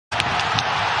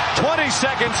20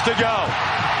 seconds to go.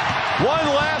 One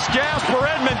last gasp for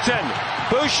Edmonton.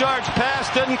 Bouchard's pass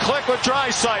didn't click with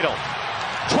Draisaitl.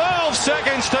 12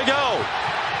 seconds to go.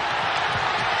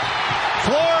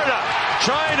 Florida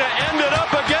trying to end it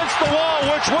up against the wall,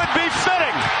 which would be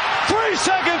fitting. 3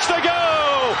 seconds to go.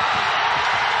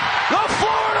 The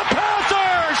Florida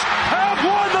Panthers have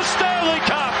won the Stanley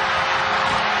Cup.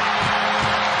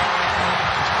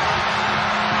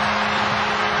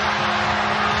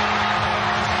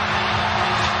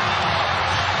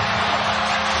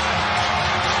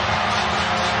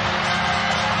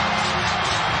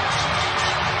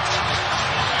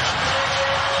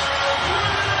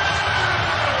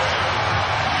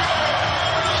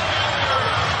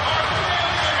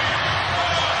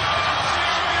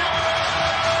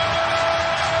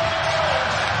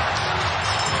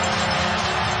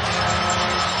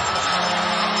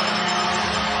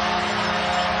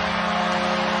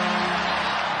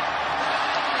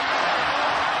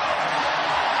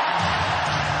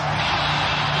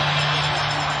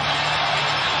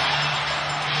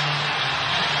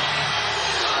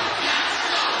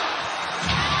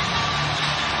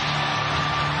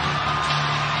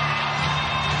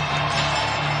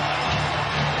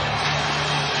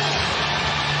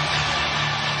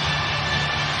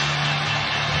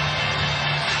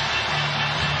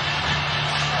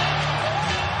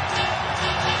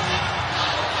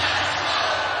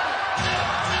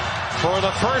 For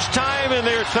the first time in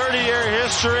their 30-year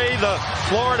history, the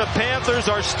Florida Panthers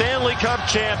are Stanley Cup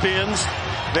champions.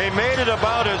 They made it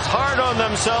about as hard on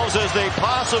themselves as they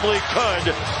possibly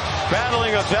could,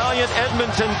 battling a valiant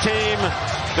Edmonton team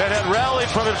that had rallied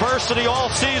from adversity all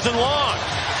season long.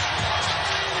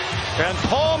 And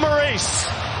Paul Maurice,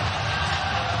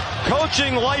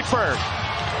 coaching lifer,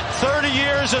 30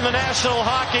 years in the National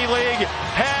Hockey League,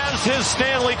 has his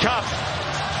Stanley Cup.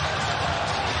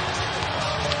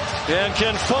 And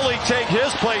can fully take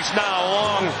his place now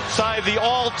alongside the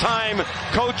all-time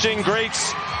coaching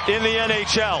greats in the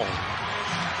NHL.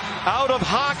 Out of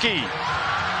hockey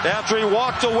after he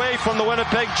walked away from the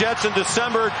Winnipeg Jets in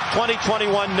December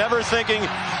 2021, never thinking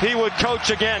he would coach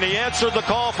again. He answered the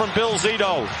call from Bill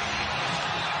Zito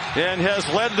and has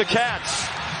led the Cats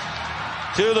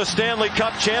to the Stanley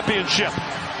Cup championship.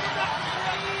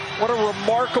 What a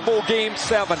remarkable Game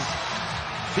 7.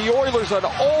 The Oilers, an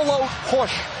all-out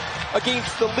push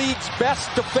against the league's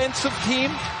best defensive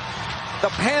team. The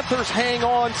Panthers hang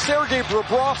on. Sergei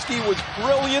Bobrovsky was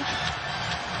brilliant.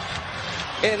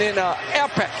 And in an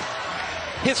epic,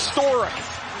 historic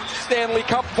Stanley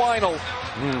Cup final,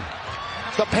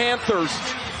 the Panthers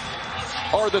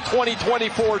are the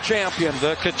 2024 champions.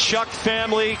 The Tkachuk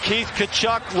family, Keith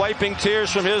Tkachuk wiping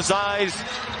tears from his eyes.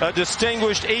 A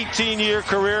distinguished 18-year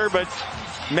career, but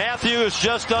Matthew has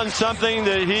just done something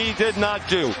that he did not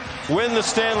do. Win the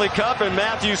Stanley Cup, and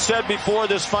Matthew said before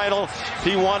this final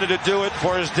he wanted to do it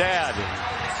for his dad.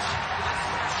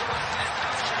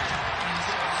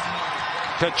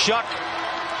 Tkachuk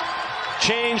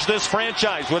changed this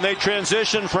franchise when they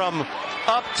transitioned from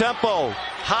up-tempo,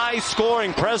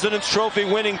 high-scoring President's Trophy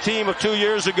winning team of 2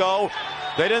 years ago.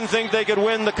 They didn't think they could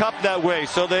win the Cup that way,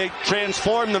 so they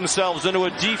transformed themselves into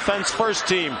a defense-first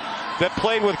team that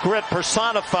played with grit,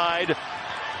 personified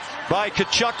by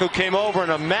Tkachuk, who came over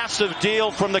in a massive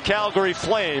deal from the Calgary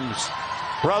Flames.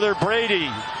 Brother Brady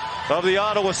of the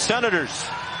Ottawa Senators.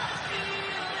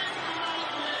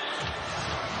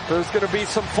 There's going to be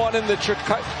some fun in the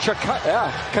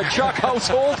Tkachuk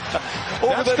household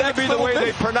over the next be the way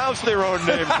they pronounce their own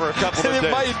name for a couple of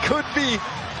days. It could be.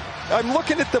 I'm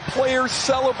looking at the players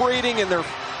celebrating, and they're,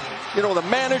 the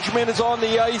management is on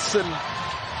the ice, and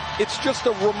it's just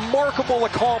a remarkable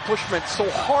accomplishment. So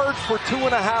hard for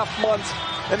 2.5 months,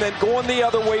 and then going the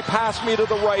other way, pass me to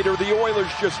the right, or the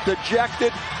Oilers just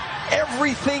dejected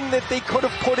everything that they could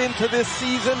have put into this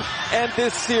season and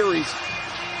this series.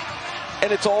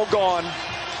 And it's all gone.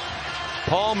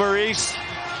 Paul Maurice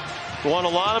won a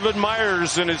lot of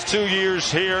admirers in his 2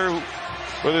 years here.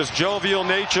 With his jovial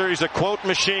nature, he's a quote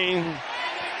machine.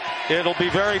 It'll be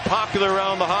very popular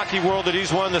around the hockey world that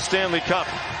he's won the Stanley Cup.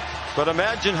 But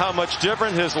imagine how much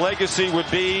different his legacy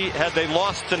would be had they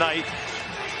lost tonight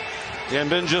and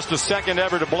been just the second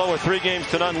ever to blow a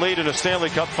 3-0 lead in a Stanley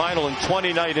Cup final in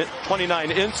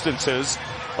 29 instances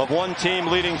of one team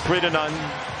leading 3-0.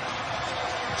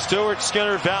 Stuart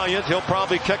Skinner valiant. He'll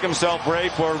probably kick himself, Ray,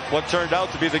 for what turned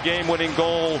out to be the game-winning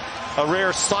goal. A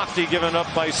rare softie given up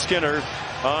by Skinner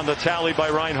on the tally by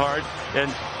Reinhart.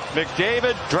 And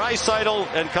McDavid, Draisaitl,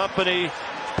 and company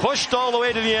pushed all the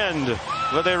way to the end,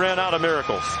 but they ran out of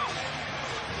miracles.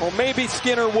 Well, maybe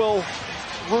Skinner will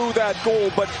rue that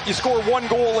goal, but you score one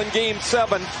goal in Game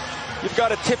 7, you've got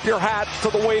to tip your hat to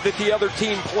the way that the other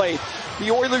team played.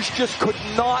 The Oilers just could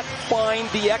not find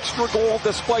the extra goal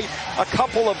despite a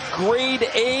couple of grade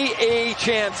AA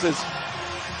chances.